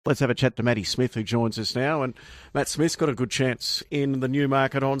Let's have a chat to Matty Smith, who joins us now. And Matt Smith's got a good chance in the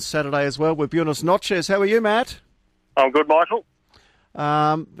Newmarket on Saturday as well with Buenos Noches. How are you, Matt? I'm good, Michael.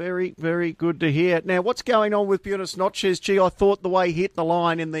 Very, very good to hear. Now, what's going on with Buenos Noches? Gee, I thought the way he hit the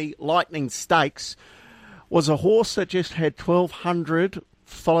line in the Lightning Stakes was a horse that just had 1,200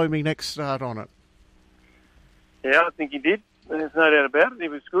 follow me next start on it. Yeah, I think he did. There's no doubt about it. He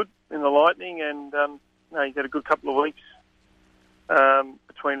was good in the Lightning, and he's had a good couple of weeks.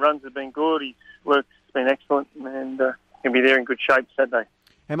 Between runs have been good. His work's been excellent, and he'll be there in good shape Saturday.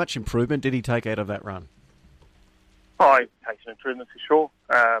 How much improvement did he take out of that run? Oh, he takes an improvement for sure.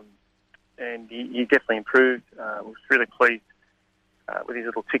 And he definitely improved. I was really pleased with his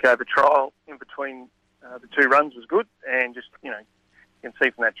little tick-over trial in between the two runs was good. And just, you can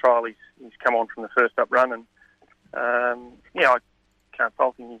see from that trial he's come on from the first up run. And, I can't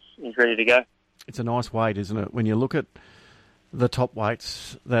fault him. He's ready to go. It's a nice weight, isn't it? When you look at the top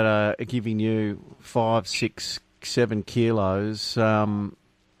weights that are giving you 5, 6, 7 kilos,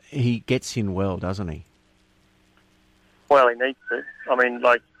 he gets in well, doesn't he? Well, he needs to. I mean,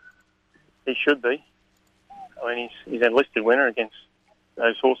 he should be. I mean, he's an enlisted winner against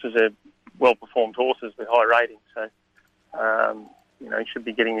those horses. They're well-performed horses with high ratings. So, he should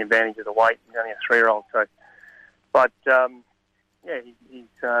be getting the advantage of the weight. He's only a 3-year-old. So, but,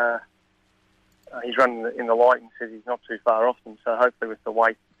 he's running in the light and says he's not too far off them. So hopefully with the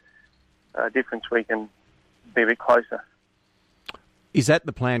weight difference, we can be a bit closer. Is that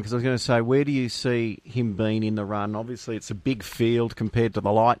the plan? Because I was going to say, where do you see him being in the run? Obviously, it's a big field compared to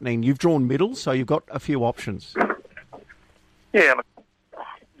the Lightning. You've drawn middle, so you've got a few options. Yeah,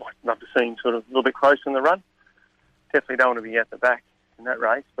 I'd love to see him sort of a little bit closer in the run. Definitely don't want to be at the back in that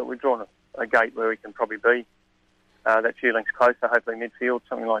race, but we've drawn a gate where we can probably be that few lengths closer, hopefully midfield,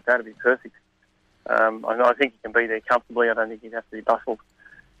 something like that would be perfect. I think he can be there comfortably. I don't think he'd have to be bustled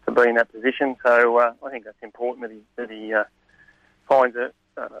to be in that position. So I think that's important that he finds it.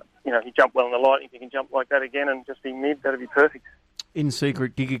 He jumped well in the Lightning. If he can jump like that again and just be mid, that'd be perfect. In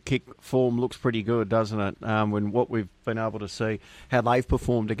secret, Giga Kick form looks pretty good, doesn't it? When what we've been able to see, how they've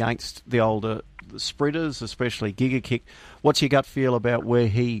performed against the older sprinters, especially Giga Kick. What's your gut feel about where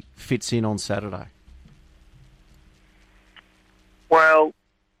he fits in on Saturday? Well,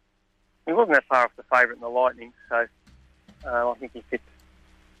 he wasn't that far off the favourite in the Lightning, so I think he fits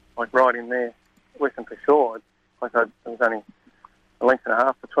right in there with them for sure. There was only a length and a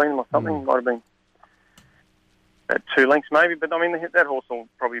half between them or something. Might have been at 2 lengths maybe, but I mean that horse will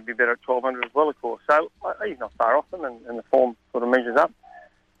probably be better at 1,200 as well, of course. So he's not far off them, and the form sort of measures up.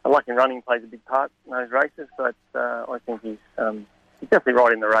 Luck in running plays a big part in those races, but I think he's definitely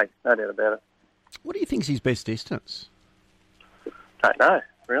right in the race, no doubt about it. What do you think's his best distance? Don't know,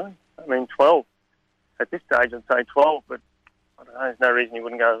 really. I mean, 12. At this stage, I'd say 12, but I don't know. There's no reason he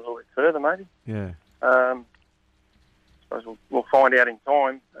wouldn't go a little bit further, maybe. Yeah. I suppose we'll find out in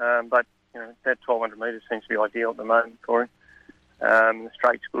time. But, that 1,200 metres seems to be ideal at the moment for him. The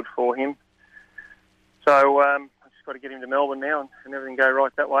straight's good for him. So I've just got to get him to Melbourne now and everything go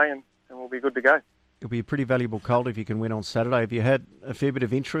right that way, and we'll be good to go. It'll be a pretty valuable colt if you can win on Saturday. Have you had a fair bit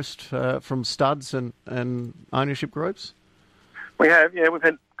of interest from studs and ownership groups? We have, yeah. We've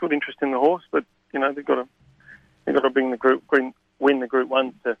had good interest in the horse, but they've got to win the Group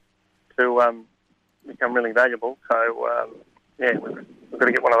 1s to become really valuable. So we've got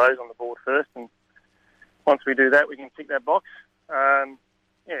to get one of those on the board first, and once we do that, we can tick that box. They're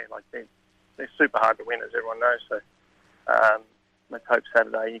super hard to win, as everyone knows. So let's hope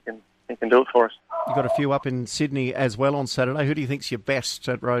Saturday you can do it for us. You've got a few up in Sydney as well on Saturday. Who do you think's your best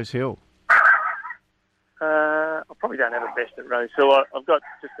at Rose Hill? I probably don't have a best at Rose Hill. I've got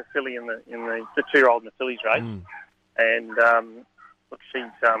just a filly in the 2-year-old in the fillies race, and look,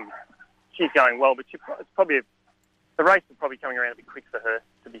 she's going well, but it's probably the race is probably coming around a bit quick for her.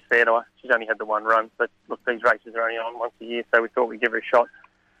 To be fair to her, she's only had the one run, but look, these races are only on once a year, so we thought we'd give her a shot.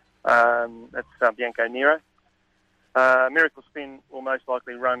 That's Bianco Nero. Miracle Spin will most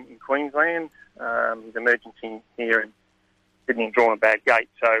likely run in Queensland. He's emergency here in Sydney and drawn a bad gate,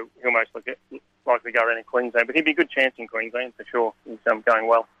 so he'll most likely go around in Queensland. But he'd be a good chance in Queensland for sure. He's going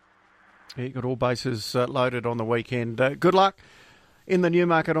well. Yeah, you've got all bases loaded on the weekend. Good luck in the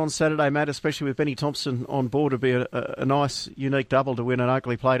Newmarket on Saturday, Matt, especially with Benny Thompson on board. It'll be a nice, unique double to win an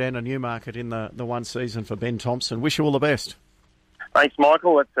Oakley Plate and a Newmarket in the one season for Ben Thompson. Wish you all the best. Thanks,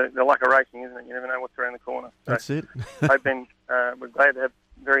 Michael. That's the luck of racing, isn't it? You never know what's around the corner. So that's it. hope Ben, we're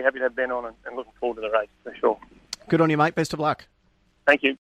very happy to have Ben on and looking forward to the race for sure. Good on you, mate. Best of luck. Thank you.